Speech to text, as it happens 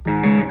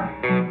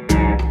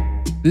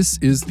This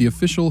is the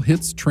official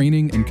HITS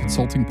Training and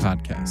Consulting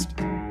Podcast.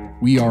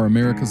 We are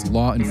America's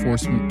law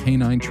enforcement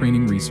canine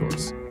training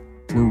resource.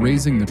 We're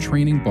raising the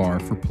training bar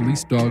for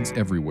police dogs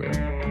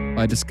everywhere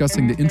by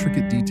discussing the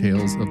intricate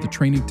details of the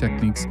training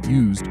techniques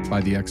used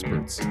by the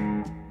experts.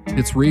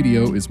 HITS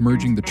Radio is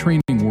merging the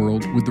training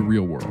world with the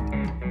real world.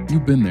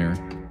 You've been there.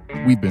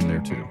 We've been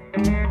there too.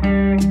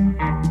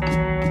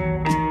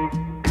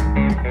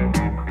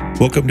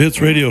 Welcome to HITS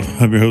Radio.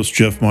 I'm your host,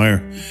 Jeff Meyer.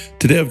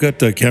 Today I've got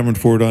Cameron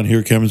Ford on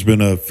here. Cameron's been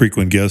a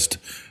frequent guest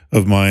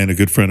of mine, a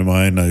good friend of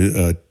mine.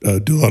 I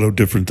do a lot of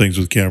different things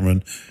with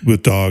Cameron,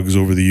 with dogs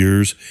over the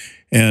years.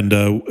 And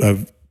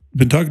I've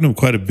been talking to him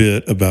quite a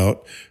bit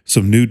about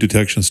some new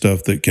detection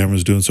stuff that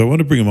Cameron's doing. So I want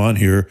to bring him on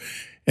here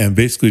and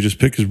basically just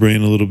pick his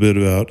brain a little bit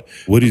about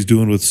what he's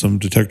doing with some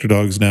detector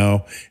dogs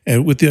now.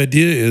 And what the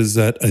idea is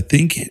that I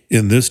think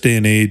in this day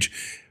and age,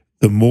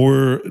 the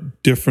more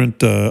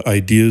different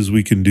ideas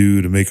we can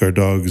do to make our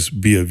dogs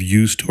be of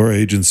use to our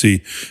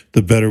agency,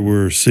 the better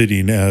we're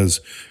sitting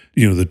as,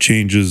 you know, the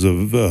changes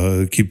of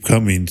keep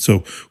coming.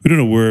 So we don't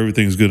know where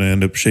everything's going to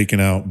end up shaking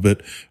out,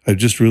 but I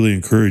just really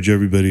encourage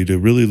everybody to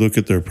really look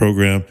at their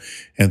program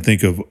and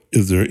think of,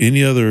 is there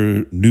any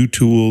other new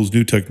tools,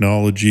 new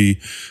technology,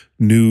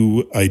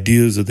 new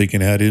ideas that they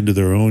can add into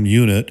their own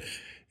unit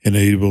and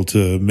able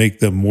to make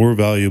them more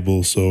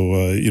valuable. So,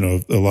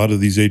 a lot of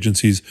these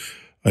agencies,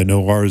 I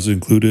know ours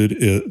included,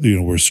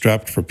 we're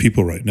strapped for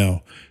people right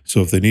now.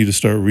 So if they need to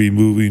start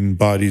removing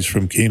bodies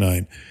from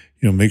canine,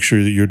 make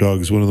sure that your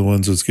dog is one of the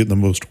ones that's getting the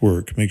most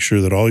work. Make sure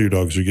that all your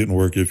dogs are getting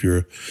work if you're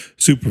a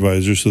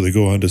supervisor, so they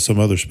go on to some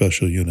other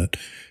special unit.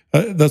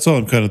 That's all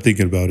I'm kind of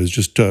thinking about, is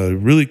just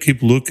really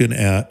keep looking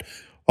at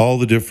all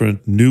the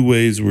different new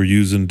ways we're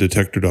using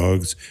detector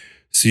dogs.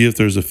 See if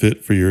there's a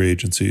fit for your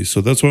agency.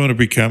 So that's why I want to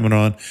bring Cameron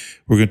on.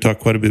 We're going to talk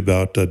quite a bit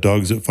about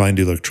dogs that find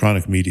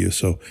electronic media.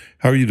 So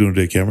how are you doing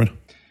today, Cameron?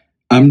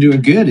 I'm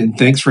doing good, and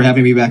thanks for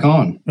having me back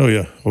on. Oh,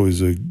 yeah.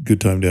 Always a good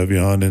time to have you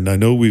on. And I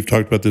know we've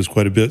talked about this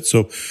quite a bit,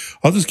 so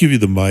I'll just give you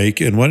the mic.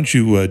 And why don't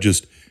you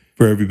just,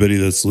 for everybody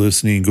that's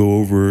listening, go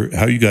over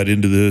how you got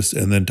into this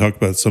and then talk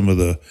about some of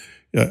the,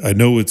 I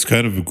know it's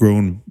kind of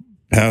grown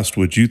past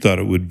what you thought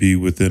it would be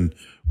within,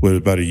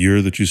 about a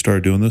year that you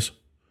started doing this?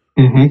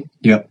 Mm-hmm.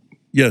 Yep.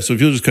 Yeah, so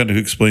if you'll just kind of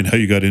explain how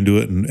you got into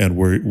it and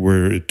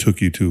where it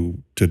took you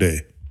to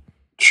today.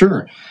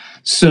 Sure.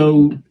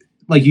 So,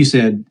 like you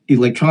said,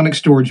 electronic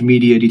storage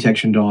media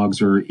detection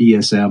dogs, or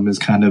ESM, is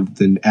kind of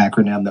the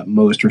acronym that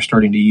most are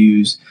starting to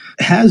use.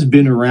 It has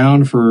been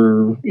around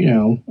for,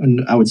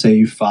 I would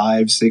say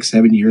 5, 6,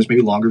 7 years,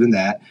 maybe longer than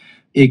that.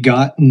 It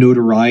got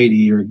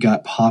notoriety, or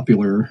got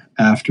popular,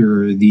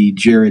 after the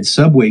Jared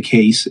Subway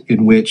case,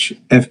 in which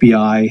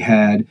FBI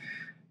had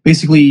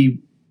basically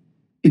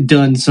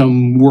done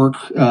some work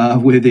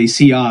with a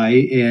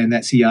CI, and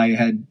that CI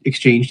had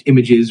exchanged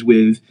images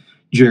with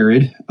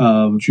Jared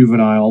of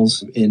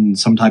juveniles in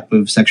some type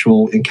of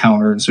sexual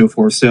encounter and so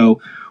forth.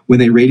 So when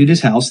they raided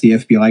his house, the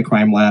FBI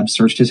crime lab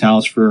searched his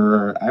house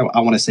for, I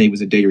want to say it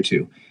was a day or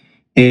two,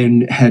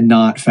 and had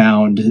not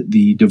found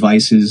the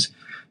devices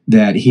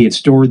that he had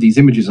stored these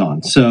images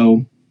on.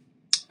 So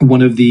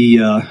one of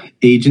the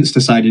agents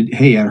decided,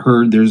 hey, I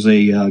heard there's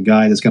a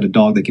guy that's got a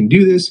dog that can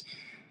do this.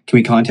 Can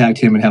we contact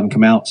him and have him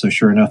come out? So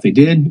sure enough, they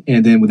did.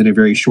 And then within a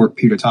very short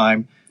period of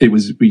time, it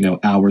was,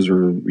 hours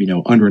or,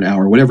 under an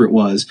hour, whatever it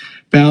was,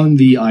 found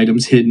the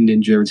items hidden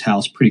in Jared's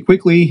house pretty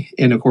quickly.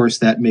 And of course,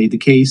 that made the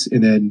case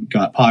and then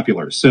got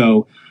popular.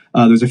 So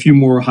there's a few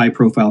more high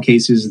profile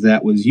cases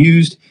that was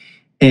used.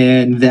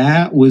 And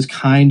that was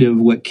kind of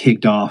what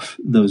kicked off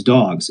those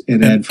dogs.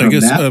 And then from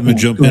that I'm going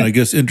to jump in. I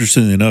guess,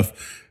 interestingly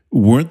enough,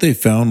 weren't they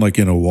found like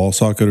in a wall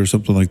socket or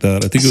something like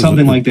that? I think it was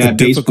something like that.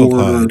 Difficult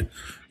hide.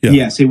 Yeah.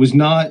 Yes, it was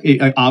not.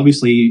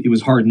 Obviously, it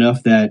was hard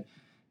enough that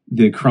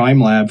the crime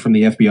lab from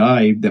the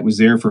FBI that was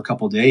there for a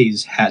couple of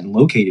days hadn't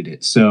located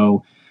it.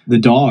 So the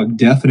dog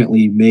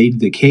definitely made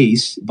the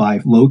case by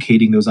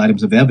locating those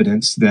items of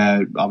evidence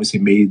that obviously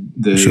made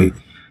the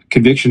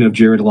conviction of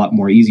Jared a lot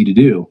more easy to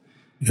do.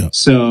 Yeah.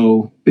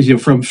 So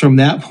from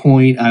that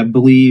point, I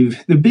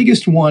believe the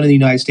biggest one in the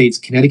United States,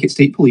 Connecticut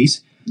State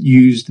Police,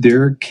 used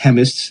their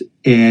chemists,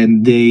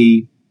 and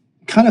they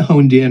kind of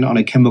honed in on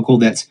a chemical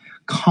that's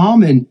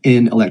common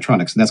in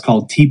electronics, and that's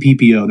called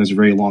TPPO. There's a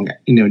very long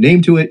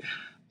name to it.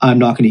 I'm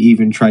not going to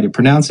even try to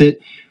pronounce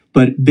it,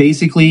 but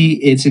basically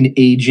it's an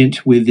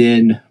agent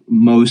within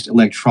most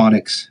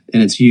electronics,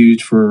 and it's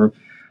used for,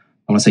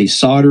 I want to say,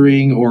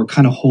 soldering or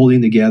kind of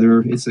holding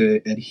together. It's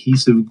an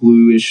adhesive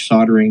glue-ish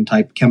soldering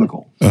type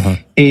chemical. Uh-huh.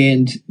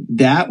 And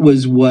that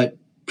was what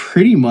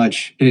pretty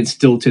much, and it's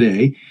still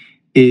today,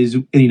 is,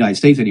 in the United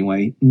States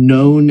anyway,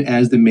 known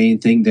as the main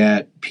thing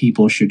that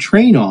people should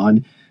train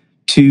on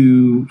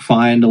to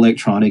find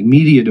electronic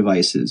media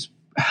devices.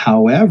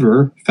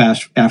 However,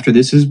 after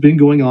this has been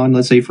going on,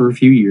 let's say for a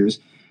few years,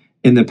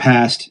 in the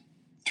past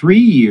 3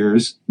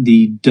 years,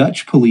 the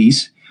Dutch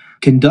police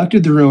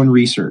conducted their own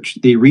research.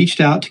 They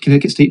reached out to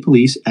Connecticut State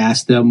Police,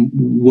 asked them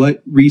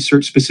what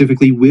research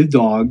specifically with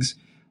dogs,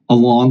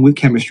 along with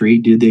chemistry,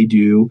 did they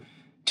do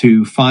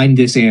to find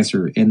this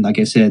answer. And like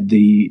I said,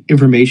 the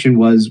information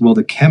was, well,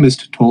 the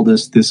chemist told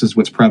us this is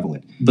what's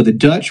prevalent. But the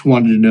Dutch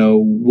wanted to know,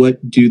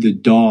 what do the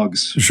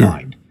dogs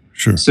find?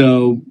 Sure.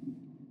 So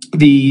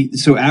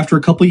after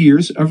a couple of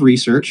years of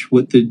research,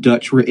 what the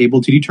Dutch were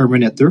able to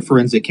determine at their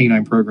forensic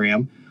canine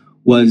program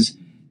was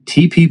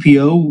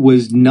TPPO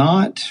was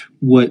not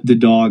what the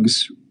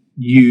dogs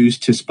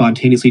used to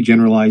spontaneously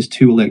generalize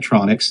to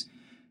electronics.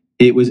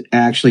 It was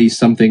actually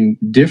something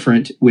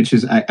different, which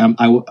is, I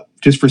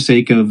just for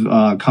sake of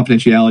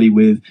confidentiality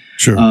with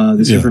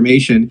this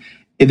information,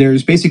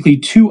 there's basically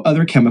two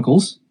other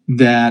chemicals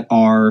that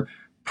are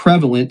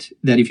prevalent,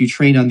 that if you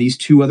train on these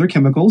two other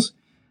chemicals,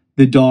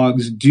 the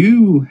dogs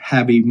do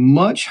have a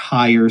much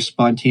higher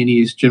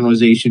spontaneous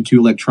generalization to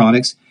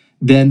electronics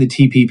than the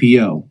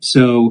TPPO.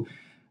 So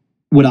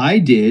what I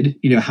did,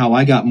 how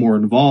I got more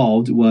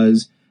involved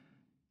was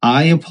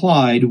I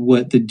applied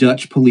what the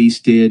Dutch police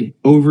did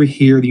over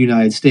here in the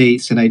United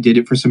States, and I did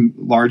it for some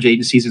large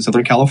agencies in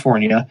Southern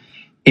California.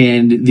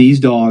 And these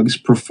dogs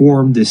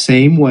performed the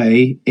same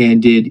way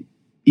and did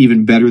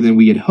even better than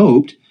we had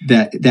hoped,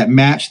 that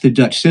matched the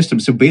Dutch system.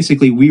 So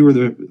basically, we were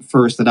the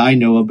first that I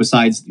know of,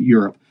 besides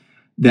Europe,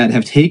 that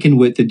have taken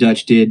what the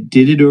Dutch did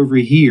it over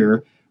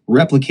here,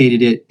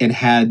 replicated it, and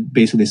had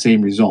basically the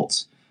same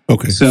results.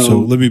 Okay, so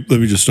let me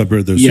just stop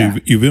right there. Yeah. So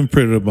you've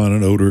imprinted upon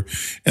an odor,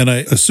 and I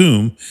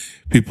assume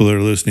people that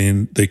are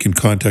listening, they can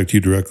contact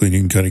you directly, and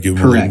you can kind of give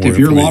them correct. More if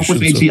you're a law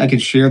enforcement agency, I can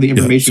share the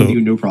information with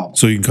you, no problem.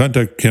 So you can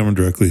contact Cameron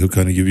directly. He'll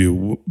kind of give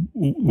you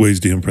ways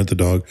to imprint the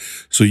dog.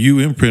 So you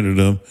imprinted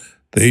them.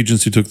 The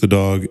agency took the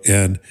dog,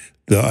 and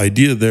the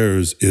idea there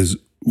is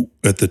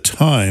at the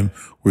time,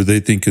 were they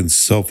thinking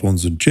cell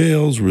phones in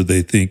jails? Were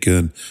they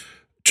thinking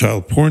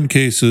child porn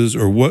cases,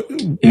 or what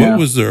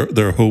was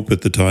their hope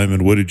at the time,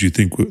 and what did you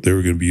think they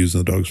were going to be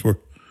using the dogs for?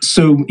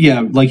 So,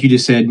 like you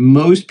just said,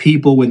 most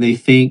people, when they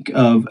think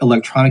of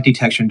electronic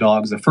detection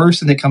dogs, the first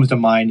thing that comes to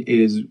mind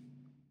is,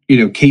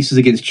 cases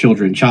against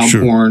children, child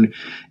porn,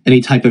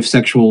 any type of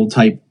sexual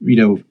type,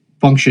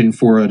 function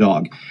for a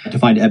dog to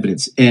find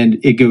evidence. And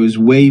it goes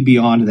way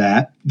beyond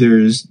that.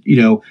 There's,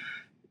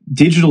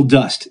 digital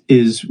dust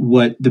is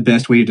what the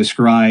best way to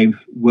describe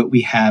what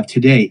we have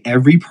today.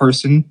 Every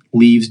person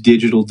leaves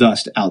digital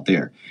dust out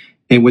there.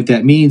 And what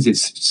that means,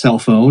 it's cell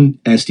phone,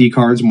 SD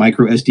cards,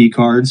 micro SD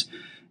cards,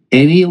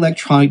 any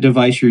electronic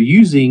device you're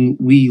using,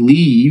 we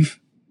leave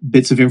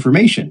bits of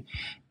information.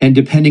 And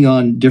depending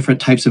on different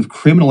types of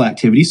criminal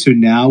activity, so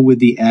now with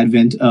the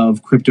advent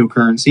of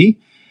cryptocurrency,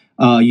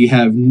 you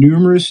have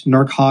numerous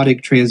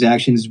narcotic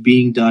transactions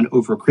being done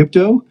over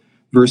crypto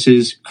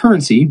versus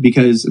currency,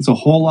 because it's a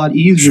whole lot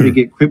easier to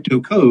get crypto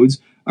codes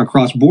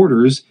across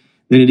borders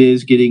than it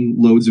is getting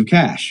loads of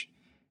cash.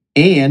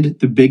 And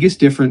the biggest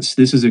difference,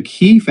 this is a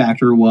key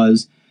factor,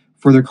 was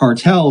for the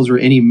cartels or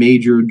any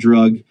major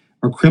drug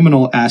or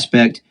criminal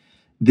aspect,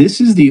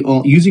 this is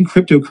using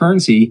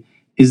cryptocurrency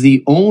is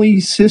the only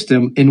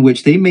system in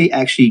which they may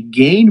actually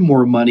gain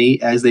more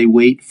money as they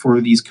wait for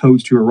these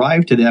codes to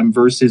arrive to them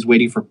versus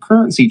waiting for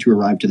currency to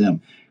arrive to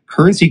them.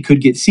 Currency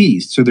could get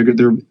seized, so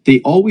they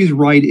always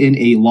write in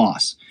a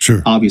loss.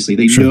 Obviously,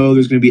 they know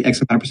there's going to be X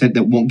amount of percent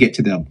that won't get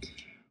to them.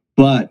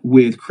 But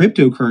with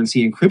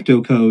cryptocurrency and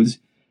crypto codes,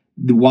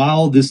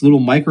 while this little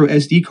micro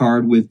SD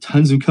card with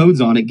tons of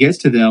codes on it gets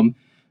to them,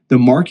 the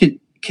market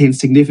can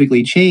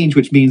significantly change,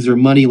 which means their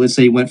money, let's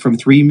say, went from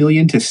 3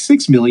 million to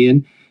 6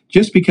 million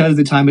just because of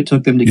the time it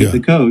took them to get the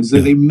codes. So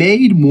they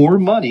made more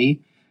money.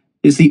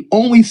 It's the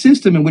only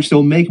system in which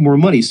they'll make more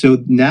money.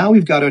 So now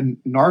we've got a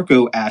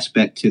narco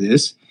aspect to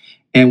this.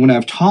 And when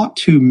I've talked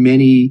to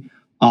many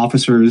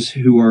officers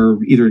who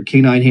are either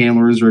canine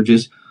handlers or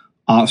just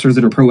officers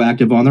that are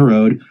proactive on the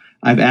road,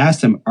 I've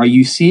asked them, are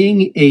you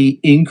seeing an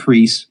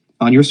increase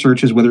on your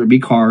searches, whether it be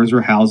cars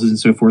or houses and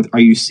so forth? Are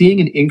you seeing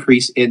an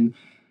increase in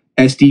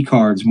SD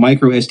cards,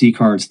 micro SD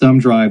cards, thumb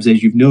drives,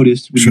 as you've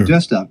noticed with your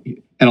desktop?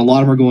 And a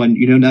lot of them are going,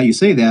 now you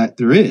say that,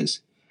 there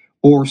is.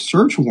 Or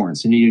search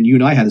warrants. And you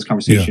and I had this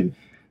conversation.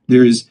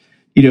 There's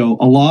a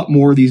lot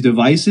more of these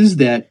devices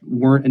that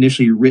weren't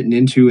initially written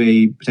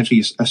into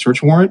potentially a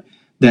search warrant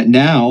that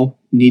now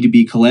need to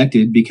be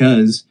collected,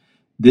 because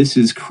this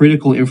is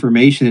critical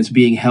information that's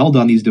being held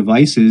on these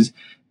devices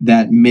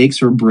that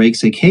makes or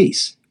breaks a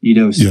case,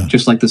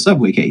 just like the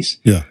subway case.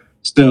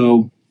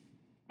 So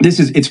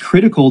it's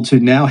critical to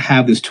now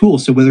have this tool.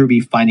 So whether it be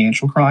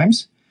financial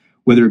crimes,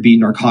 whether it be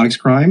narcotics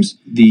crimes,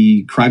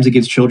 the crimes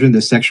against children,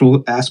 the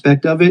sexual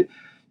aspect of it,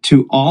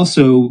 to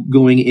also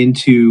going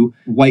into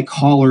white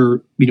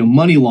collar,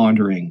 money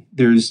laundering.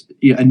 There's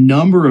a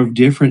number of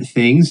different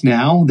things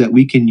now that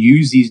we can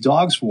use these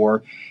dogs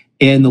for.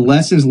 And the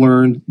lessons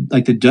learned,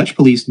 like the Dutch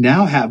police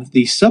now have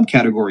these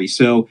subcategories.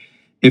 So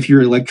if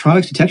you're an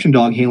electronics detection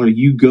dog handler,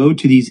 you go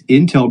to these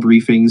intel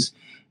briefings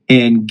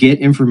and get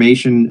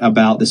information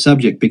about the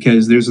subject,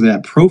 because there's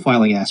that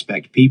profiling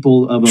aspect.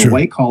 People of a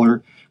white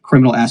collar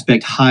criminal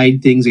aspect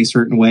hide things a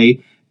certain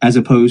way, as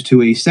opposed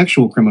to a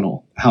sexual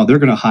criminal, how they're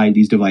going to hide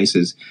these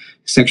devices.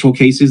 Sexual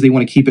cases, they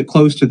want to keep it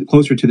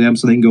closer to them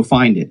so they can go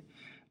find it.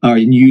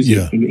 and use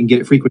Yeah. it and get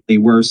it frequently,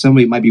 where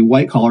somebody might be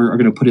white collar are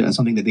going to put it on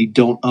something that they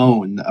don't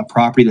own, a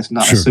property that's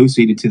not Sure.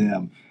 associated to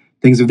them,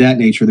 things of that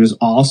nature. There's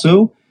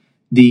also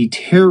the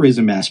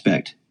terrorism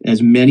aspect.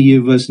 As many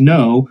of us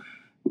know,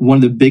 one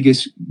of the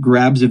biggest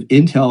grabs of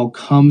intel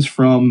comes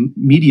from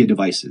media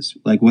devices,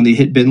 like when they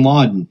hit bin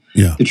Laden,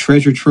 Yeah. the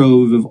treasure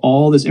trove of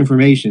all this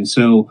information.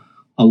 So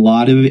a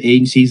lot of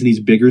agencies in these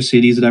bigger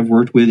cities that I've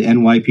worked with,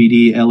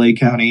 NYPD, LA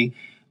County,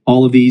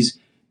 all of these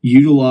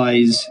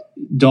utilize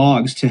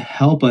dogs to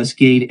help us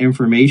gain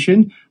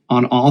information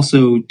on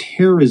also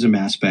terrorism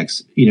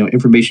aspects,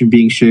 information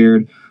being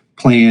shared,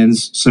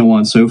 plans, so on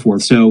and so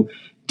forth. So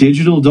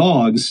digital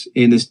dogs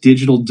and this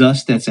digital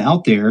dust that's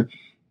out there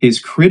is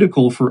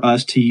critical for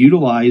us to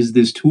utilize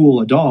this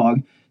tool, a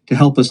dog, to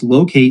help us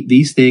locate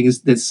these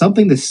things. That's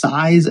something the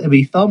size of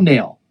a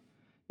thumbnail.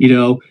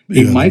 A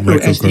micro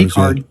SD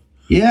card,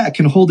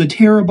 can hold a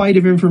terabyte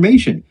of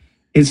information.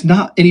 It's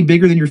not any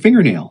bigger than your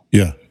fingernail.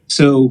 Yeah.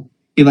 So,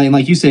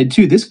 like you said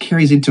too, this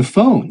carries into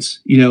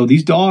phones.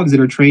 These dogs that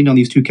are trained on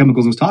these two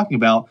chemicals I was talking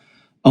about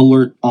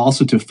alert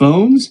also to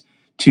phones,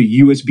 to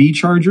USB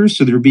chargers.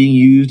 So they're being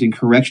used in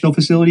correctional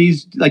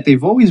facilities like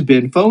they've always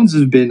been. Phones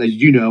have been, as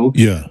you know,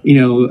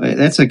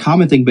 that's a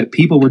common thing, but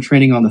people were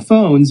training on the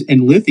phones,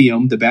 and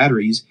lithium, the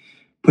batteries,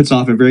 puts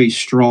off a very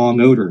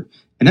strong odor.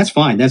 And that's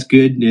fine. That's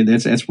good. And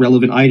that's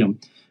relevant item.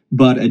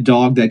 But a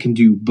dog that can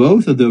do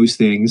both of those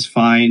things,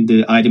 find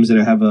the items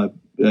that have a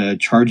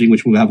charging,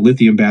 which will have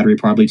lithium battery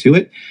probably to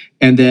it,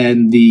 and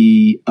then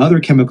the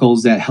other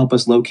chemicals that help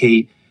us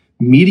locate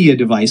media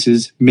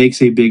devices,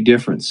 makes a big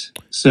difference.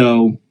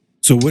 So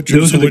what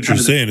you're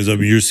saying is,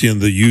 you're seeing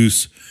the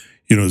use,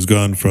 has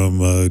gone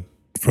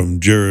from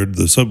Jared,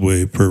 the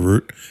subway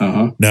pervert.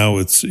 Now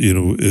it's,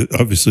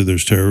 obviously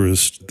there's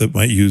terrorists that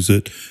might use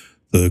it.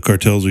 The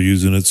cartels are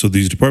using it. So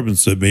these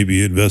departments that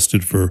maybe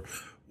invested for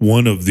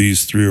one of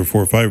these 3 or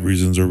 4 or 5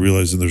 reasons are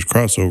realizing there's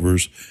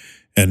crossovers.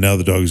 And now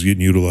the dog is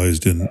getting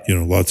utilized in,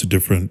 lots of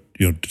different,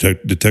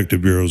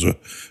 detective bureaus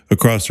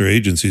across their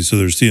agencies. So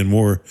they're seeing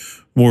more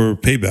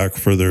payback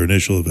for their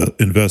initial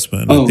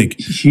investment. And I think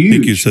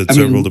you said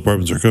several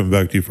departments are coming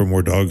back to you for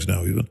more dogs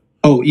now, even.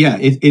 Oh yeah,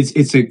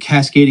 it's a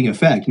cascading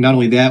effect. Not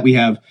only that, we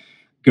have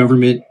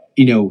government,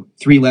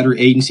 3-letter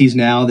agencies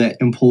now that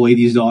employ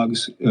these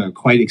dogs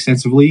quite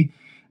extensively.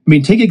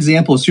 Take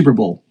example of Super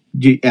Bowl,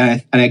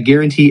 and I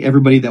guarantee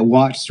everybody that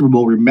watched Super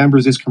Bowl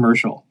remembers this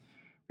commercial.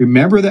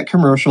 Remember that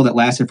commercial that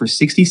lasted for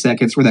 60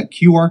 seconds where that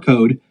QR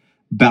code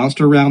bounced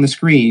around the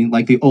screen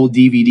like the old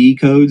DVD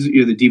codes,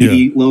 the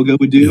DVD logo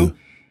would do? Yeah.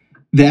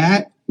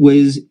 That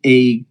was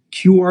a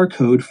QR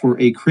code for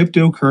a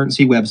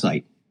cryptocurrency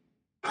website.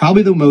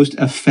 Probably the most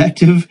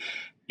effective,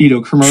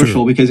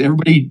 commercial, because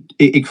everybody,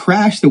 it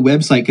crashed the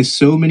website because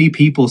so many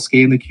people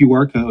scanned the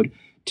QR code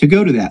to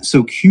go to that.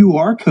 So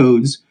QR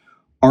codes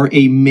are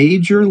a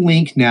major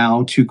link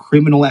now to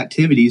criminal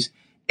activities,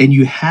 and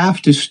you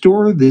have to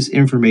store this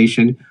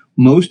information.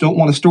 Most don't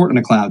want to store it in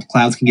a cloud.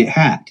 Clouds can get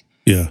hacked.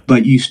 Yeah.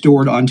 But you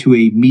store it onto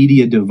a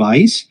media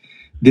device.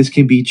 This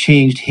can be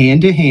changed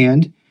hand to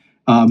hand,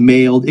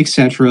 mailed,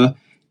 etc.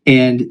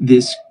 And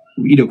this,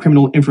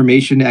 criminal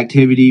information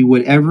activity,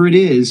 whatever it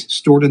is,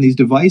 stored on these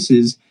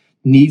devices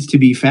needs to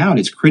be found.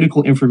 It's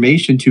critical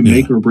information to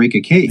make or break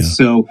a case.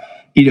 Yeah. So,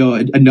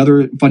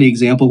 another funny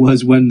example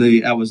was when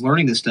I was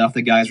learning this stuff,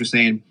 the guys were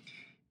saying,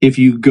 if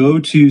you go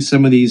to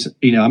some of these,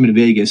 I'm in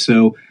Vegas,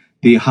 so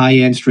the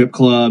high-end strip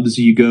clubs,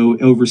 you go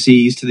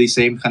overseas to these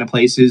same kind of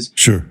places.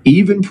 Sure.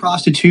 Even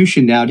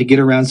prostitution now, to get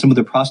around some of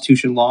the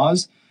prostitution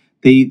laws,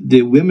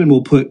 the women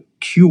will put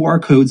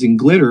QR codes and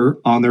glitter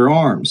on their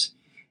arms.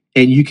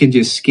 And you can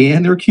just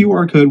scan their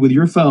QR code with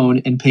your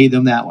phone and pay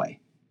them that way.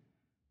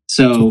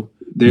 So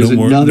there's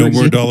another No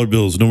more dollar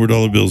bills. No more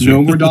dollar bills.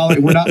 No more dollar.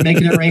 We're not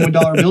making it rain with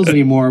dollar bills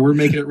anymore. We're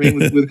making it rain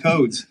with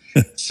codes.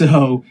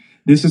 So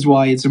this is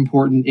why it's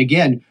important.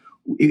 Again,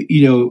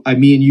 me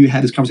and you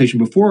had this conversation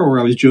before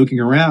where I was joking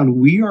around.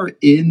 We are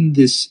in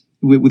this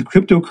with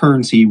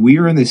cryptocurrency. We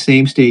are in the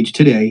same stage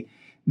today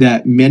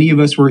that many of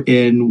us were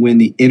in when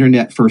the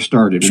internet first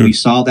started. Sure. We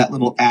saw that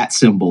little @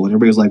 symbol, and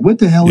everybody was like, "What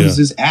the hell is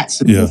this @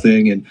 symbol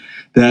thing?" And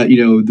that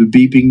the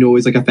beeping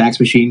noise like a fax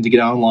machine to get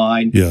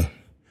online. Yeah.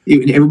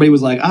 Everybody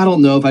was like, "I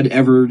don't know if I'd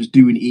ever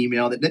do an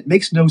email. That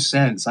makes no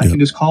sense. I can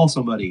just call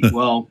somebody."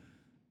 Well,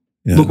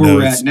 look where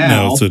we're at now.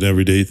 Now it's an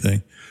everyday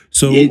thing.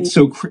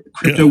 So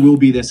crypto will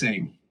be the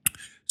same.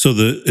 So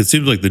it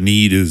seems like the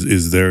need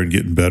is there and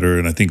getting better,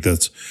 and I think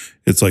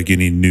it's like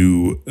any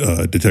new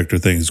detector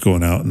things,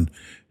 going out and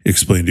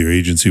explain to your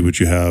agency what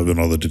you have, and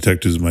all the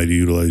detectives might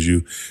utilize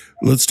you.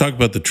 Let's talk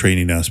about the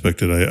training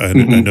aspect of it. I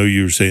know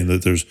you were saying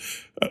that there's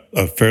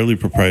a fairly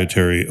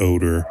proprietary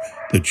odor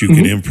that you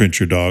can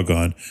imprint your dog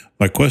on.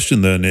 My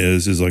question then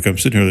is like, I'm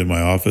sitting here in my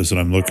office and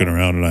I'm looking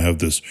around and I have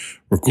this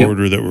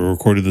recorder that we're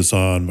recording this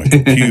on, my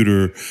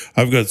computer.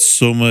 I've got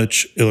so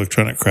much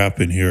electronic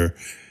crap in here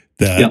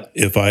that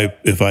if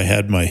I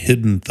had my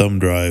hidden thumb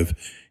drive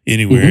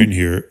anywhere in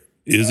here,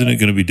 isn't it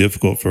going to be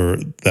difficult for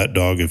that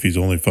dog if he's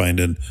only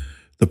finding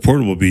the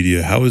portable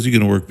media? How is he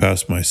going to work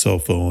past my cell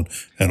phone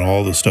and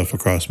all the stuff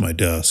across my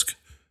desk?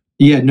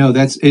 Yeah, no,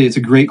 it's a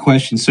great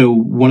question. So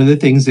one of the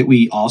things that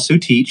we also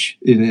teach,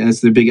 and that's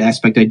the big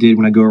aspect I did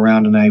when I go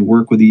around and I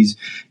work with these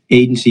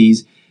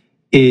agencies,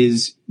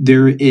 is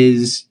there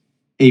is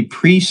a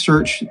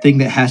pre-search thing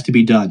that has to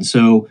be done.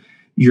 So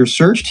your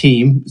search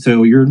team,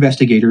 so your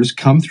investigators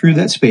come through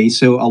that space.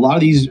 So a lot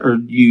of these are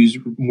used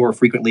more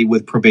frequently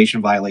with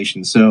probation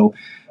violations. So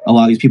a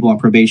lot of these people on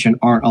probation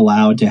aren't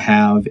allowed to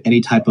have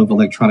any type of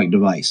electronic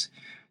device.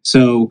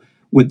 So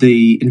what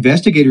the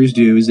investigators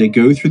do is they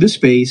go through the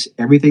space,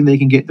 everything they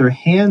can get their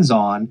hands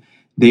on,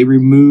 they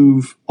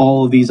remove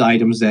all of these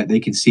items that they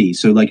can see.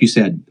 So like you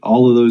said,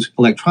 all of those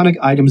electronic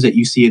items that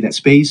you see in that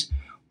space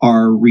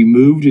are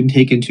removed and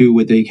taken to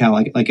what they kind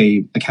of like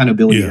a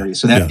accountability area.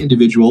 So that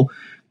individual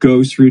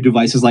goes through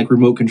devices like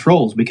remote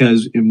controls,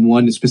 because in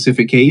one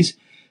specific case,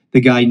 the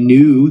guy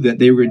knew that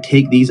they would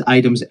take these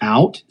items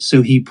out.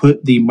 So he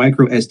put the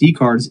micro SD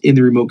cards in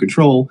the remote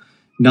control,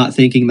 not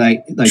thinking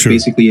that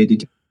basically a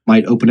detective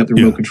might open up the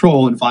remote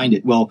control and find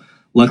it. Well,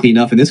 luckily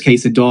enough, in this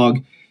case, the dog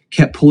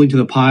kept pulling to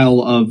the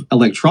pile of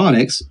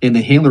electronics, and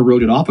the handler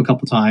wrote it off a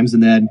couple times,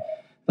 and then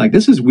like,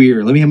 this is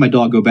weird. Let me have my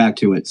dog go back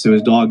to it. So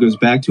his dog goes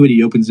back to it.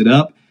 He opens it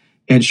up,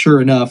 and sure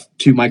enough,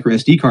 2 micro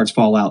SD cards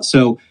fall out.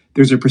 So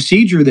there's a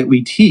procedure that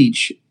we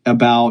teach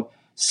about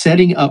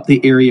setting up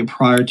the area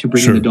prior to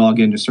bringing the dog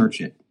in to search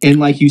it. And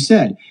like you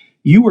said,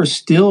 you are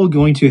still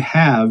going to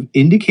have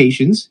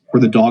indications where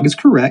the dog is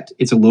correct.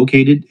 It's a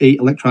located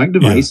electronic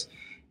device.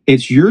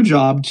 It's your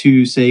job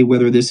to say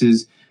whether this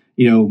is,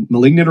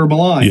 malignant or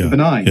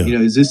benign.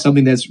 Is this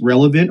something that's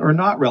relevant or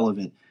not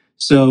relevant?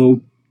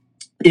 So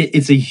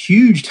it's a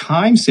huge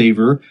time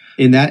saver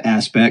in that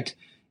aspect.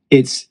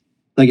 It's,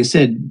 like I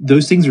said,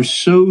 those things are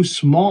so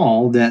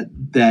small that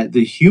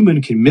the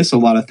human can miss a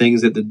lot of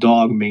things that the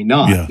dog may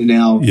not.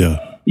 Now,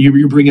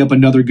 you bring up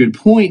another good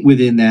point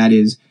within that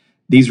is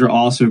these are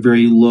also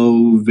very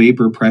low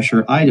vapor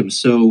pressure items.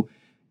 So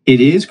it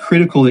is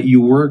critical that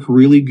you work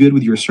really good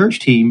with your search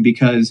team,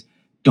 because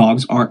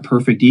dogs aren't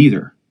perfect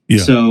either.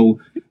 So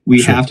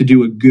we have to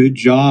do a good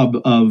job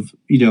of,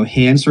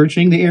 hand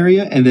searching the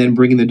area and then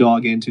bringing the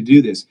dog in to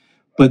do this.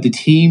 But the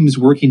teams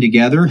working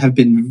together have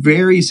been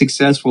very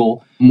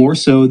successful, more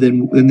so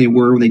than they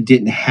were when they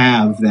didn't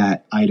have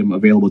that item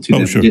available to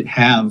them. They didn't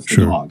have the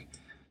dog.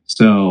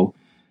 So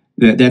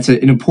that's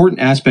an important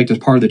aspect as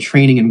part of the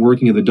training and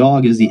working of the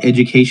dog, is the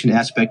education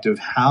aspect of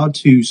how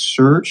to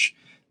search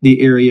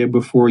the area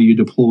before you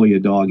deploy a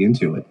dog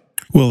into it.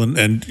 Well,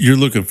 and you're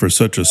looking for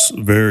such a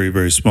very,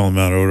 very small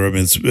amount of odor. I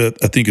mean,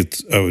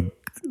 I would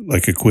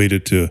like equate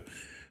it to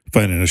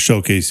finding a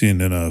shell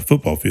casing in a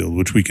football field,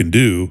 which we can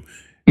do.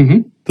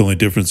 Mm-hmm. The only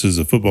difference is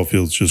a football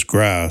field is just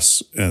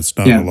grass, and it's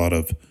not a lot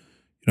of,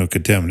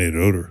 contaminated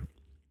odor.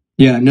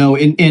 Yeah, no,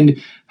 and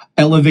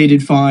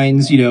elevated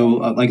fines,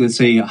 like let's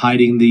say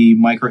hiding the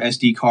micro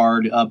SD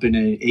card up in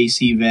an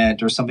AC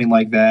vent or something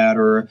like that,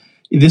 or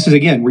this is,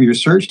 again, where your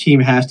search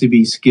team has to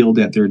be skilled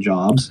at their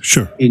jobs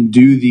and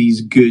do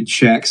these good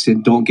checks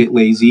and don't get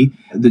lazy.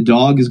 The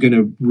dog is going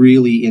to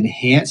really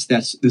enhance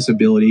this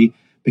ability,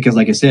 because,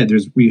 like I said,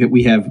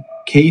 we have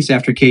case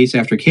after case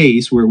after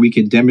case where we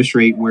can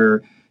demonstrate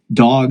where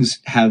dogs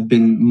have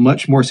been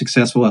much more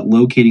successful at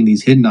locating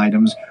these hidden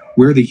items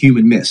where the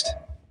human missed,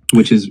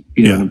 which is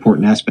an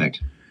important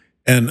aspect.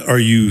 And are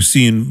you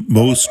seeing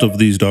most of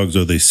these dogs,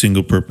 are they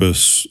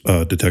single-purpose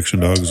detection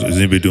dogs? Is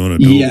anybody doing a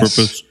dual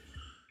purpose?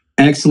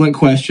 Excellent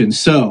question.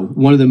 So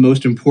one of the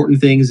most important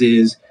things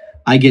is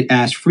I get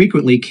asked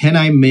frequently, can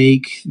I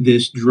make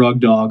this drug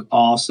dog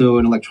also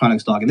an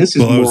electronics dog? And this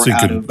is I was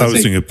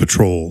thinking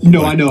patrol.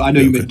 No, I know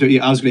you meant,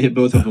 I was going to hit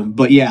both of them.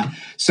 But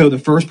so the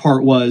first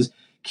part was,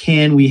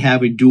 can we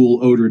have a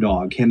dual odor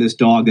dog? Can this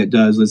dog that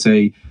does, let's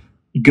say,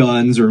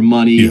 guns or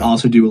money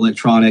also do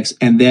electronics?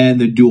 And then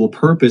the dual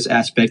purpose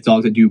aspect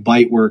dogs that do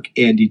bite work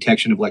and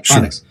detection of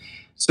electronics.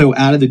 So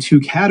out of the two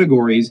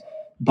categories,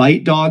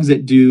 bite dogs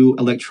that do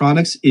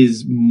electronics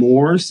is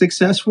more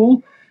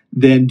successful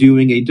than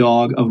doing a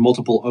dog of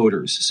multiple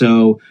odors.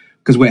 So,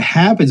 because what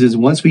happens is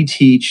once we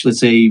teach, let's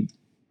say,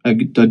 a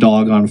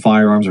dog on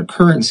firearms or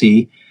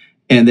currency,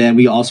 and then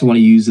we also want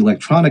to use the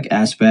electronic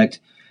aspect,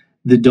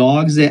 the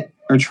dogs that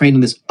are trained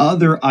in this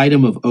other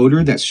item of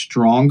odor that's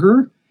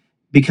stronger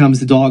becomes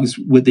the dogs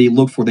what they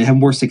look for. They have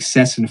more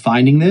success in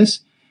finding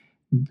this.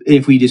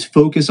 If we just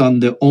focus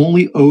on the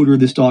only odor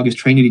this dog is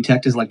trained to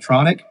detect as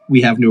electronic,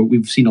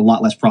 we've seen a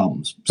lot less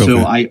problems. So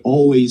I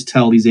always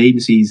tell these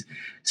agencies,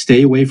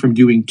 stay away from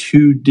doing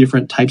two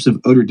different types of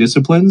odor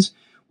disciplines,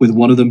 with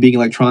one of them being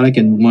electronic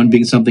and one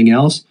being something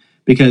else,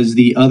 because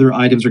the other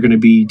items are going to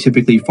be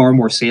typically far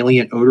more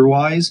salient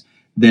odor-wise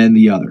than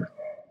the other.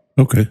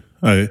 Okay.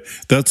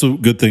 That's a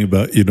good thing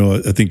about,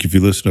 I think if you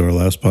listen to our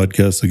last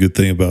podcast, the good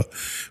thing about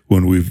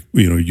when we've,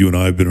 you and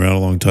I have been around a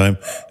long time,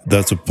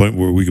 that's a point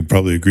where we can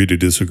probably agree to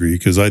disagree.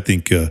 Because I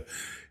think,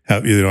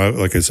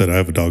 like I said, I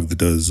have a dog that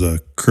does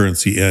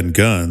currency and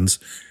guns,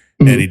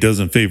 and he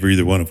doesn't favor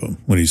either one of them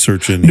when he's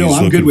searching. No,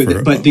 I'm good with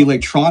it. But the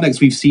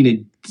electronics, we've seen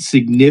a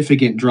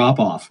significant drop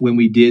off when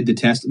we did the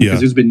test,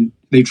 because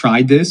they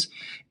tried this,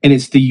 and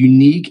it's the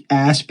unique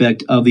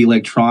aspect of the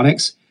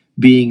electronics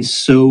being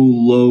so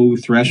low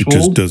threshold. It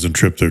just doesn't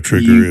trip their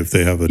trigger if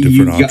they have a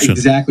different option.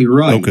 Exactly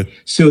right. Okay.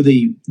 So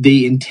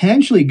they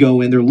intentionally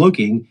go in, they're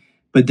looking,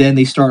 but then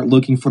they start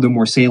looking for the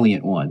more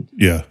salient one.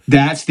 Yeah.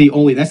 That's the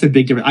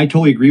big difference. I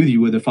totally agree with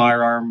you with the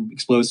firearm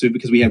explosive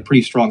because we have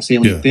pretty strong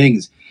salient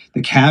things.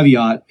 The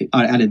caveat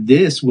out of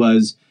this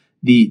was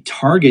the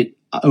target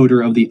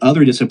odor of the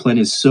other discipline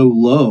is so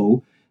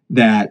low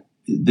that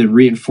the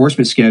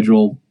reinforcement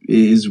schedule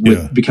is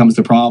what becomes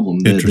the problem,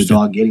 the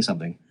dog getting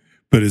something.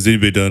 But has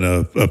anybody done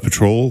a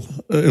patrol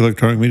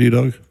electronic media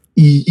dog?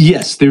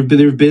 Yes, there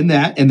have been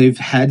that, and they've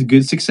had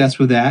good success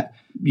with that.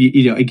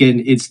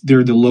 Again,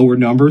 they're the lower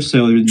numbers,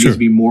 so there needs to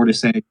be more to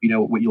say,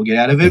 what you'll get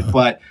out of it.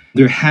 But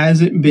there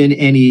hasn't been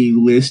any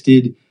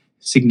listed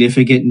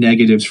significant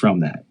negatives from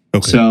that.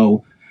 Okay.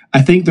 So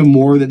I think the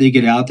more that they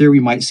get out there, we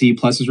might see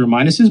pluses or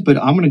minuses. But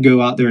I'm going to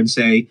go out there and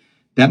say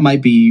that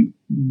might be,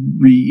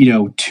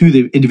 to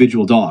the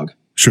individual dog.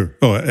 Sure.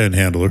 Oh, and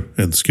handler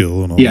and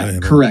skill and all that. Yeah,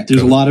 correct.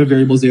 There's a lot of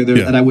variables there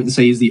that I wouldn't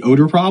say is the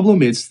odor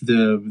problem. It's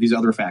these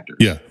other factors.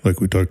 Yeah, like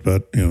we talked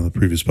about, in the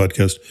previous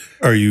podcast.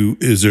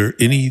 Is there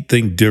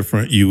anything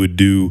different you would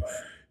do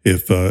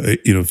if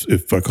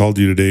I called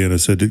you today and I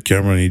said,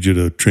 Cameron, I need you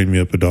to train me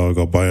up a dog.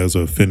 I'll buy as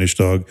a finished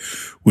dog.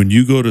 When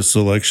you go to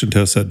selection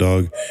test that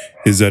dog,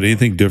 is that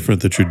anything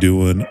different that you're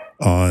doing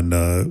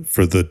on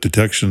for the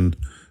detection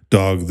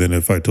dog than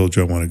if I told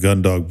you I want a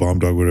gun dog, bomb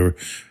dog, whatever,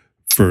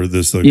 for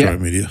this electronic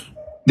media?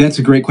 That's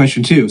a great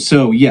question too.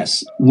 So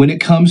yes, when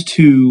it comes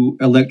to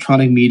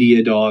electronic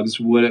media dogs,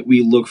 what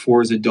we look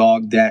for is a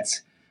dog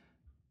that's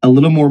a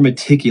little more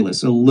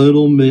meticulous, a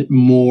little bit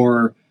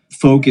more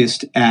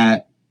focused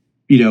at,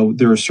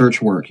 their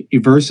search work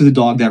versus a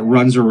dog that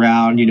runs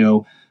around,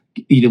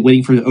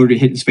 waiting for the odor to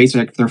hit its face.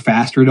 Like they're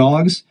faster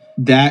dogs.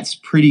 That's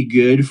pretty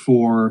good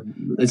for,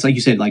 it's like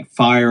you said, like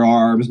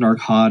firearms,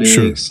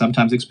 narcotics,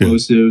 sometimes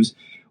explosives.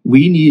 Yeah.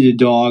 We need a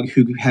dog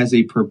who has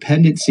a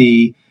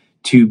propensity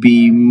to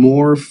be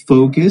more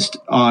focused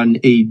on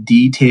a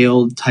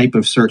detailed type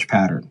of search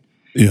pattern.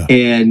 Yeah.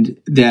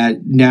 And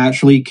that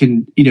naturally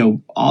can,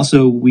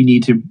 also we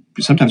need to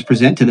sometimes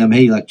present to them,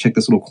 hey, like check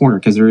this little corner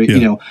because they're,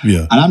 and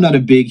I'm not a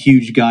big,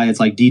 huge guy that's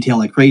like detail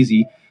like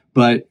crazy,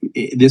 but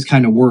this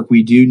kind of work,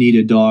 we do need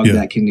a dog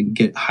that can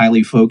get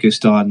highly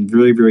focused on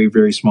very, very,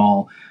 very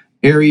small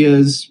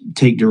areas,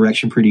 take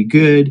direction pretty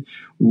good,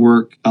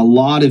 work a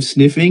lot of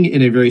sniffing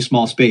in a very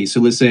small space.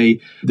 So let's say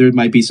there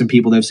might be some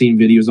people that have seen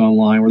videos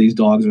online where these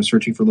dogs are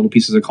searching for little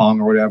pieces of Kong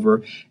or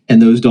whatever,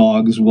 and those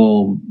dogs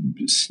will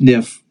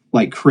sniff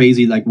like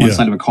crazy, like one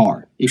side of a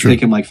car. It take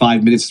them like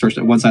 5 minutes to search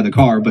at one side of the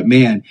car, but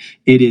man,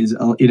 it is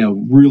a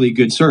really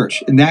good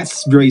search. And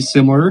that's very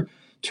similar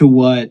to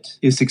what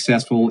is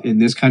successful in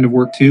this kind of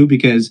work too,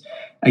 because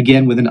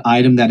again, with an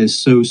item that is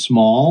so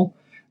small,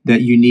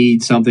 that you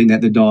need something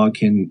that the dog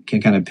can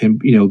kind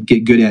of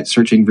get good at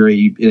searching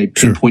very in a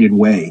pinpointed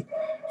way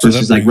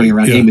versus like running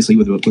around aimlessly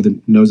with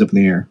the nose up in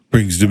the air.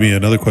 Brings to me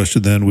another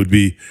question then would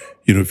be,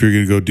 if you're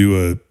going to go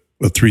do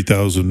a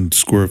 3,000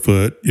 square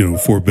foot,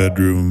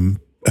 4-bedroom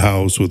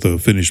house with a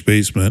finished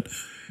basement,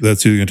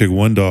 that's either going to take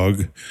one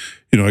dog.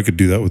 I could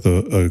do that with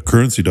a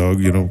currency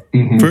dog,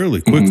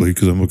 fairly quickly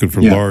because I'm looking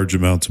for large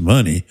amounts of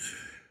money,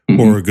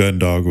 or a gun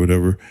dog or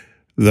whatever.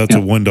 That's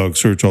a one dog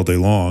search all day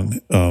long.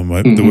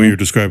 The way you're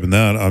describing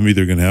that, I'm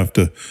either going to have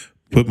to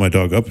put my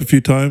dog up a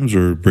few times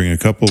or bring a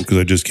couple because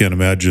I just can't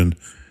imagine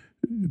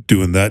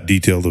doing that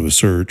detailed of a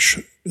search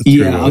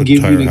through an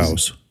entire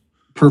house.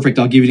 Perfect.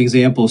 I'll give you an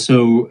example.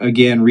 So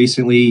again,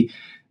 recently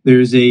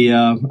there's I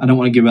don't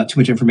want to give out too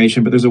much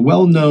information, but there's a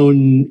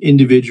well-known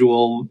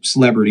individual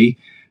celebrity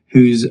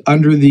who's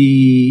under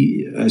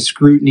the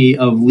scrutiny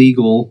of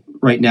legal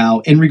right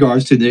now in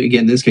regards to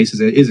in this case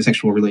is a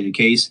sexual related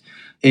case.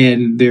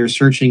 And they're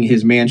searching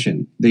his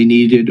mansion. They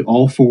needed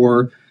all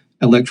 4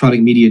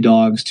 electronic media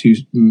dogs to,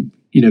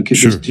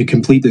 to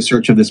complete the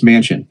search of this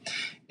mansion.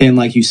 And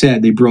like you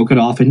said, they broke it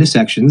off into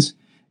sections,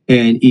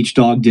 and each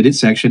dog did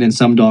its section, and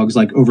some dogs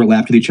like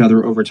overlapped with each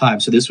other over time.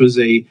 So this was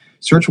a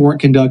search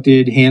warrant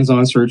conducted,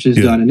 hands-on searches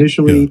done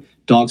initially,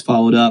 dogs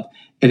followed up.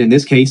 And in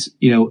this case,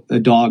 a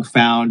dog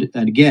found,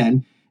 and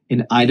again,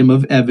 an item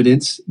of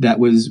evidence that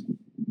was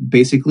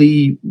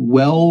basically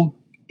well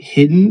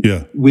hidden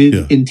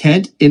with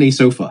intent in a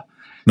sofa.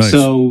 Nice.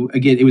 So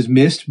again, it was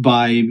missed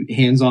by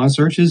hands-on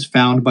searches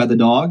found by the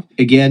dog.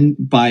 Again,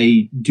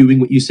 by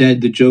doing what you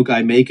said, the joke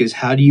I make is,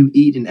 how do you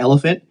eat an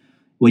elephant?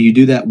 Well, you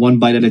do that one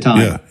bite at a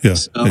time. Yeah,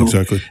 so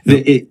exactly.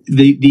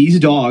 These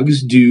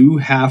dogs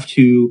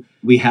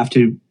we have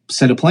to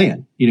set a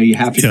plan. You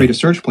have to create a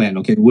search plan.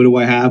 Okay, what do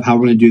I have? How are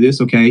we going to do this?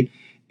 Okay.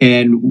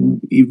 And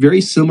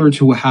very similar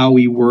to how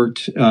we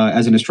worked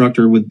as an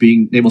instructor with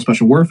being Naval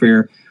Special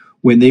Warfare,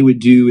 when they would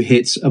do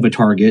hits of a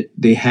target,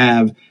 they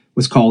have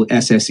what's called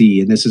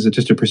SSE. And this is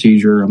just a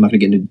procedure. I'm not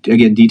going to get into,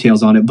 again,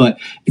 details on it, but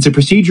it's a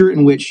procedure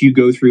in which you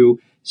go through,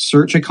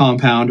 search a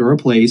compound or a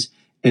place,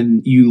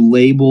 and you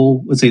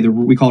label, let's say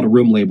we call it a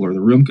room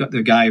labeler.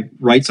 The guy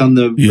writes on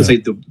let's say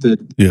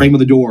the frame of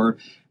the door,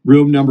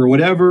 room number,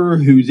 whatever,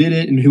 who did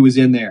it and who was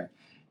in there.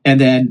 And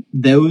then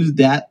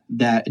that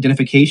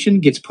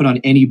identification gets put on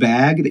any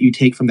bag that you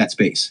take from that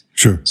space.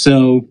 Sure.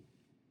 So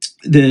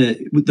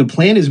the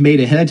plan is made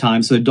ahead of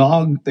time. So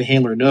the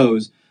handler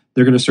knows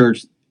they're going to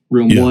search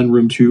room 1,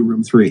 room 2,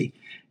 room 3.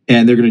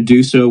 And they're going to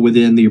do so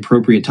within the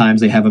appropriate times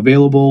they have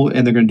available.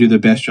 And they're going to do the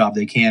best job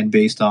they can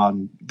based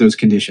on those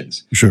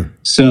conditions. Sure.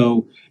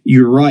 So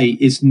you're right.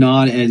 It's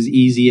not as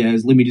easy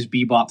as let me just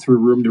bebop through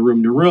room to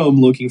room to room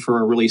looking for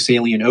a really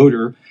salient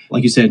odor.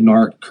 Like you said,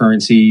 narc,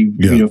 currency,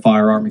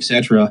 firearm,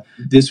 etc.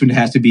 This one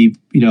has to be,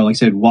 like I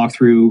said, walk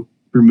through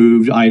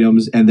removed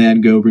items and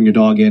then go bring your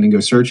dog in and go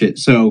search it.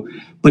 So,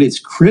 but it's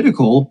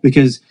critical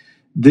because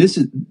this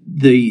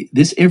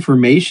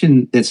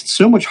information that's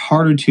so much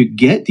harder to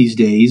get these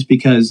days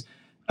because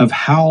of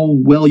how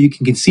well you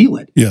can conceal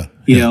it.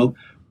 You know,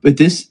 but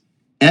this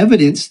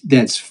evidence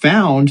that's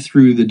found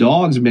through the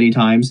dogs many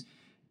times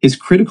is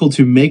critical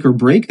to make or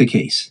break the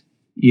case.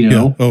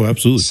 Oh,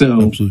 absolutely.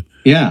 So, absolutely.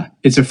 Yeah,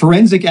 it's a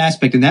forensic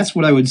aspect, and that's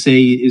what I would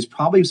say is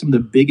probably some of the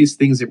biggest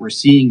things that we're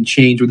seeing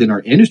change within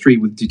our industry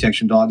with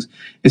detection dogs.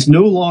 It's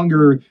no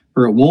longer,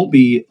 or it won't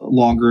be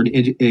longer,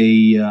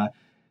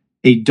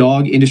 a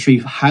dog industry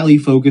highly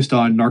focused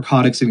on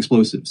narcotics and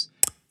explosives.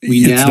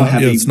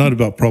 It's not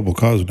about probable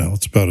cause now.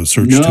 It's about a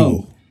search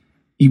tool.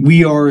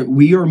 We are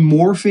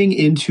morphing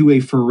into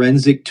a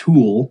forensic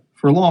tool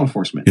for law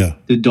enforcement. Yeah.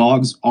 The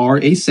dogs are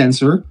a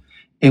sensor,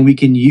 and we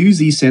can use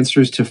these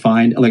sensors to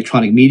find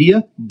electronic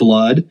media,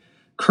 blood,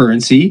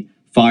 currency,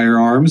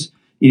 firearms,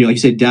 like you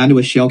said, down to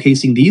a shell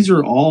casing. These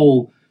are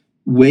all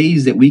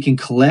ways that we can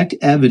collect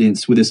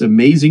evidence with this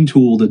amazing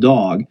tool, the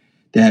dog,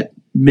 that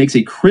makes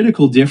a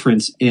critical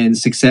difference in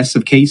success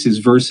of cases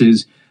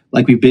versus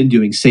like we've been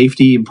doing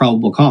safety and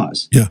probable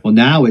cause. Yeah. Well,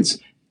 now it's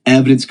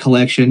evidence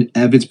collection,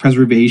 evidence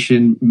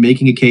preservation,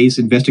 making a case,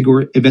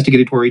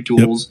 investigatory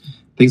tools,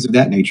 things of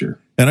that nature.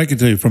 And I can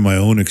tell you from my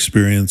own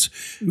experience,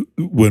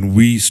 when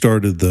we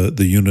started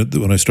the unit,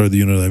 when I started the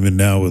unit I'm in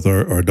now with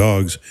our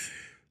dogs,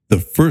 the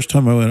first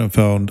time I went and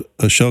found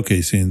a shell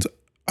casings,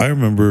 I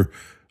remember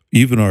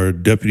even our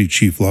deputy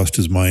chief lost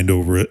his mind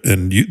over it.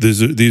 And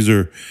these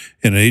are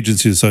in an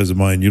agency the size of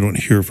mine, you don't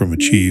hear from a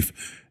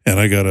chief. And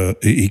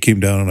he came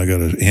down and I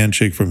got a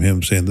handshake from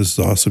him saying, "This is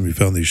awesome. You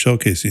found these shell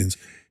casings."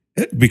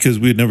 Because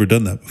we had never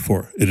done that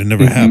before. It had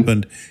never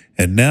happened.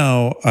 And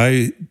now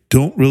I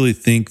don't really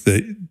think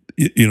that,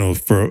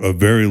 for a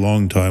very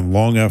long time,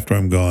 long after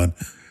I'm gone,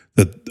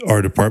 that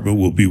our department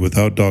will be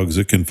without dogs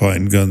that can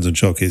find guns and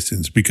shell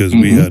casings because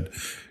we had,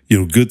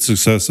 good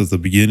success at the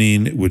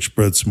beginning, which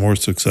bred some more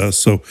success.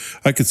 So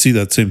I could see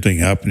that same thing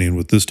happening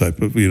with this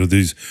type of,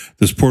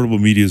 this portable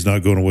media is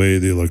not going away.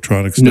 The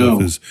electronic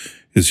stuff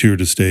is here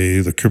to stay,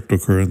 the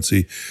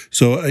cryptocurrency.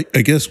 So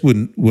I guess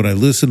when I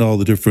listen to all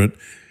the different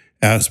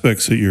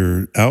aspects that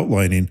you're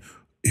outlining,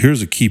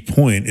 here's a key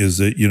point is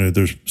that,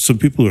 there's some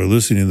people who are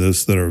listening to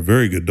this that are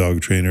very good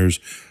dog trainers,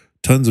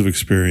 tons of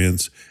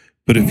experience.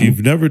 But if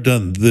you've never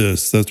done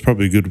this, that's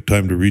probably a good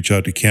time to reach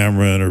out to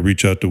Cameron or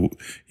reach out to,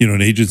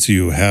 an agency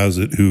who has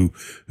it, who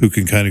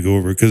can kind of go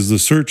over it. Because the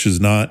search is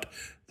not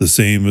the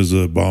same as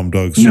a bomb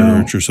dog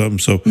search or something.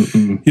 So,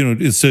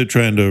 instead of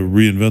trying to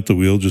reinvent the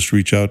wheel, just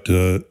reach out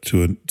to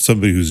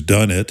somebody who's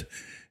done it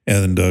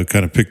and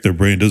kind of pick their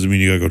brain. Doesn't mean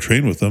you got to go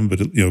train with them,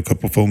 but, a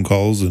couple phone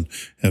calls and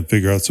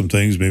figure out some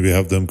things. Maybe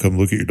have them come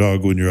look at your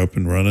dog when you're up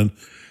and running.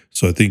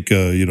 So I think,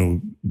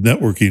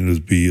 networking is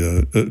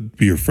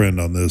be your friend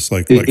on this.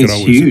 Like it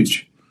always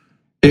huge.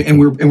 Is. And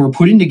we're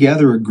putting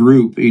together a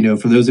group,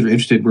 for those that are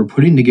interested, we're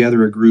putting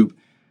together a group,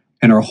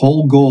 and our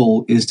whole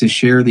goal is to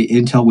share the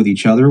intel with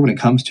each other when it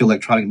comes to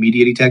electronic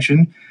media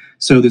detection.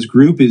 So this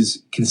group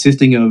is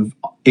consisting of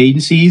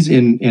agencies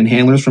and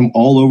handlers from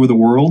all over the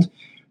world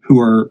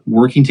who are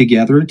working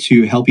together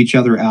to help each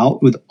other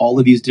out with all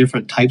of these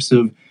different types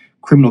of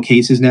criminal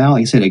cases now.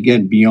 Like I said,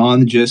 again,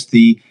 beyond just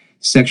the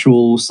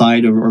sexual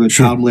side or the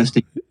child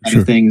molesting side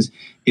of things,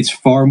 it's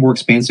far more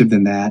expansive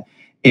than that.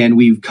 And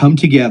we've come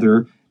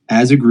together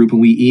as a group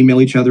and we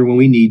email each other when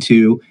we need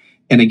to.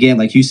 And again,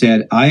 like you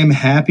said, I am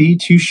happy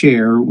to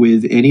share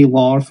with any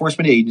law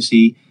enforcement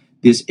agency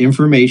this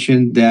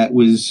information that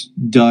was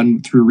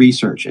done through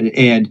research.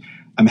 And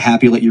I'm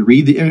happy to let you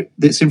read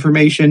this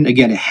information.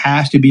 Again, it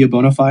has to be a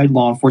bona fide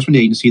law enforcement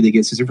agency that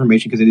gets this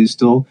information because it is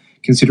still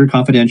considered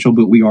confidential,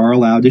 but we are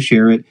allowed to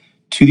share it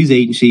to these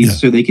agencies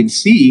so they can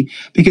see,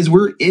 because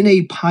we're in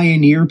a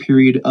pioneer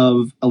period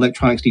of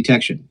electronics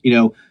detection.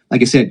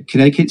 Like I said,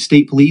 Connecticut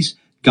State Police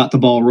got the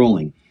ball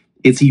rolling.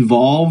 It's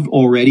evolved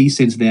already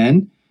since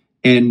then,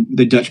 and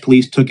the Dutch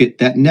police took it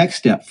that next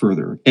step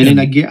further. And then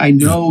I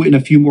know in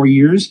a few more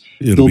years,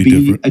 there'll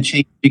be a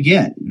change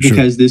again,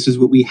 because this is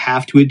what we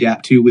have to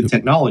adapt to with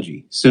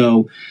technology.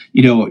 So,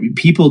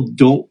 people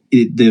don't,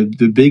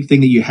 the big thing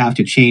that you have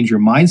to change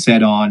your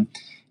mindset on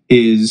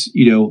is,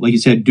 like you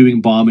said,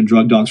 doing bomb and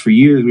drug dogs for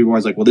years. We were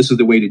always like, well, this is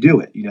the way to do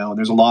it. And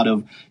there's a lot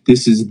of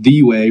this is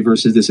the way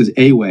versus this is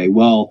a way.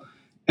 Well,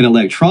 in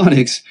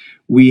electronics,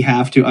 we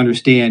have to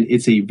understand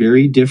it's a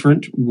very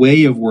different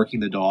way of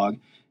working the dog.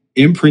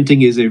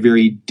 imprinting is a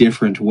very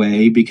different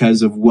way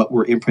because of what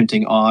we're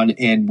imprinting on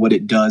and what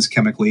it does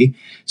chemically.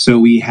 So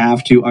we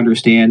have to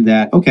understand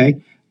that,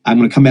 okay, I'm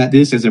going to come at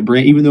this as a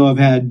brand, even though I've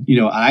had,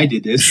 I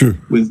did this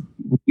with,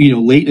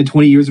 late in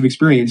 20 years of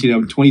experience,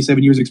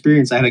 27 years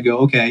experience. I had to go,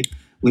 okay,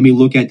 let me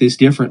look at this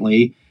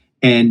differently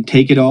and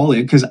take it all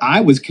in. Because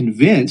I was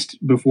convinced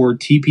before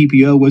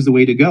TPPO was the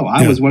way to go.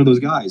 I was one of those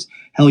guys.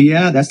 Hell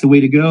yeah, that's the way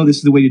to go. This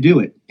is the way to do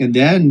it. And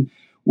then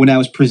when I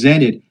was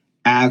presented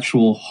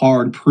actual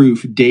hard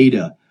proof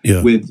data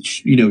with,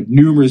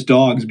 numerous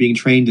dogs being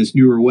trained this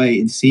newer way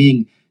and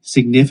seeing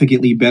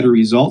significantly better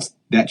results,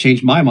 that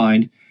changed my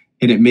mind.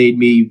 And it made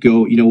me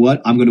go, you know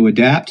what? I'm going to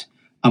adapt.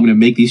 I'm going to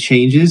make these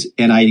changes.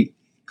 And I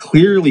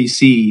clearly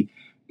see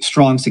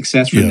strong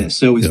success from this.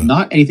 So it's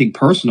not anything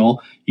personal.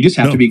 You just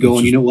have to be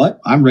going, you know what?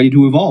 I'm ready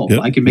to evolve.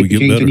 I can make the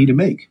change I need to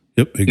make.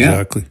 Yep,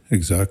 exactly.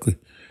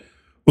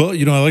 Well,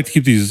 I like to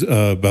keep these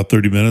about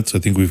 30 minutes. I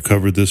think we've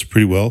covered this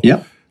pretty well.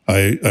 Yeah.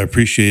 I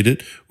appreciate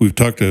it. We've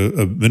talked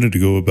a minute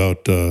ago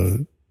about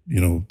the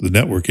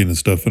networking and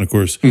stuff. And of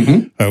course,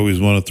 I always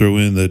want to throw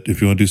in that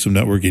if you want to do some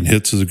networking,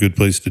 HITS is a good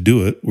place to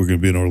do it. We're going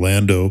to be in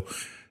Orlando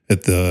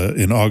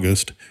in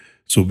August.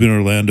 So we'll be in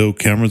Orlando.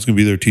 Cameron's going to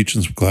be there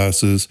teaching some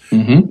classes.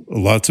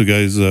 Lots of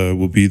guys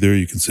will be there.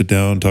 You can sit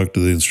down, talk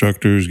to the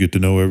instructors, get to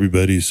know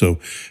everybody. So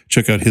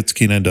check out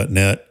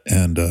hitscanine.net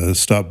and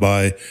stop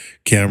by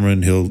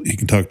Cameron. He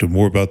can talk to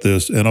more about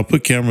this. And I'll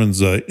put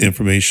Cameron's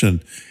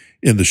information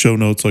in the show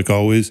notes, like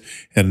always.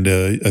 And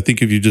I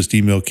think if you just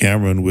email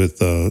Cameron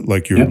with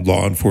your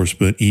law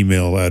enforcement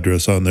email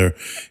address on there,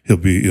 he'll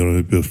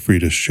be free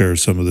to share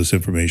some of this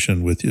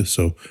information with you.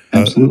 So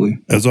absolutely,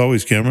 as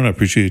always, Cameron, I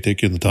appreciate you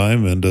taking the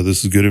time, and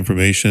this is good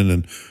information,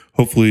 and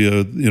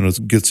hopefully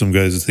get some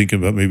guys thinking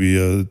about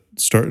maybe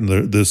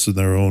starting this in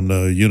their own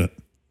unit.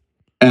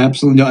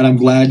 Absolutely. No, and I'm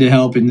glad to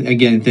help. And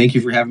again, thank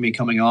you for having me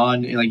coming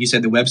on. And like you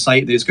said, the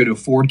website, they just go to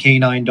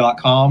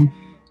fordk9.com.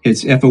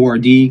 It's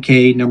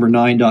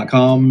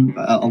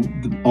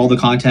FORDK9.com. All the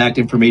contact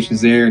information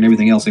is there and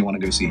everything else they want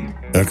to go see.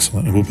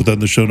 Excellent. And we'll put that in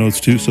the show notes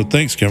too. So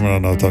thanks, Cameron,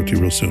 and I'll talk to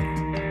you real soon.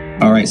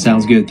 All right.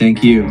 Sounds good.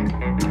 Thank you.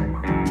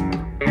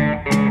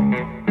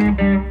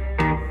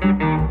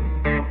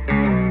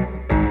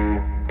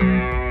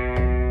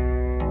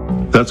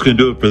 That's going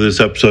to do it for this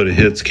episode of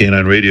HITS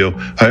Canine Radio.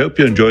 I hope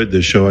you enjoyed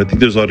this show. I think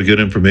there's a lot of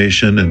good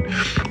information, and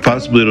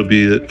possibly it'll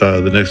be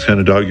the next kind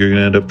of dog you're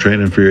going to end up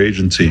training for your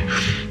agency.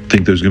 I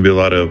think there's going to be a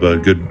lot of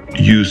good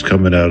use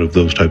coming out of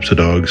those types of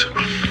dogs.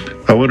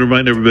 I want to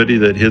remind everybody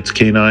that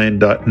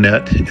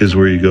hitscanine.net is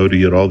where you go to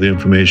get all the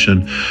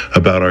information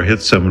about our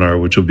HITS seminar,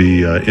 which will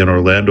be in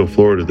Orlando,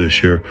 Florida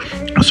this year.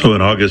 So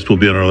in August, we'll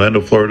be in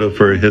Orlando, Florida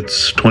for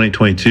HITS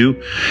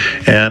 2022.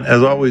 And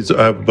as always,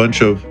 I have a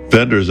bunch of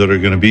vendors that are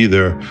going to be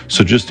there.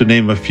 So just to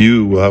name a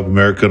few, we'll have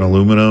American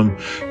Aluminum,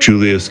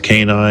 Julius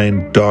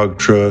Canine,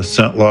 Dogtra,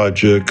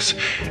 ScentLogix,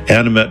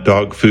 Animet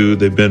Dog Food.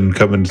 They've been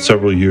coming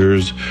several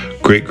years.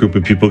 Great group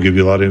of people, give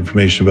you a lot of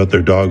information about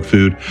their dog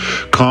food.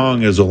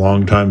 Kong is a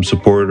longtime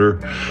supporter.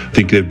 I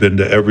think they've been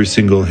to every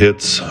single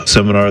HITS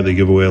seminar. They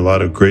give away a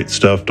lot of great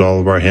stuff to all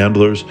of our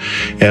handlers.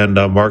 And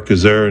Mark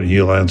is there, and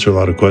he'll answer a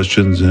lot of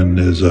questions and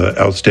is an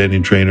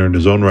outstanding trainer in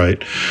his own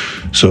right.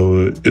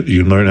 So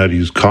you can learn how to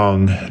use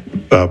Kong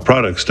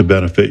products to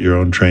benefit your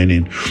own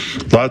training.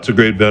 Lots of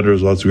great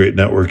vendors, lots of great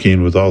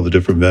networking with all the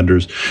different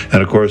vendors.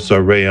 And of course,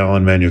 Ray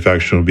Allen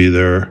Manufacturing will be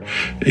there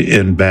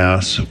in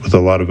Mass with a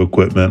lot of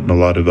equipment and a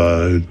lot of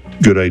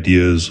good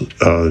ideas,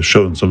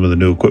 showing some of the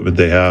new equipment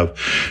they have,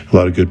 a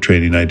lot of good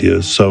training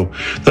ideas. So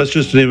that's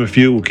just to name a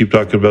few. We'll keep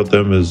talking about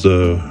them as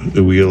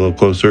we get a little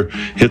closer.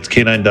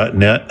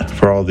 Hitscanine.net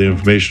for all the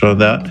information on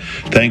that.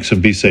 Thanks,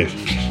 and be safe.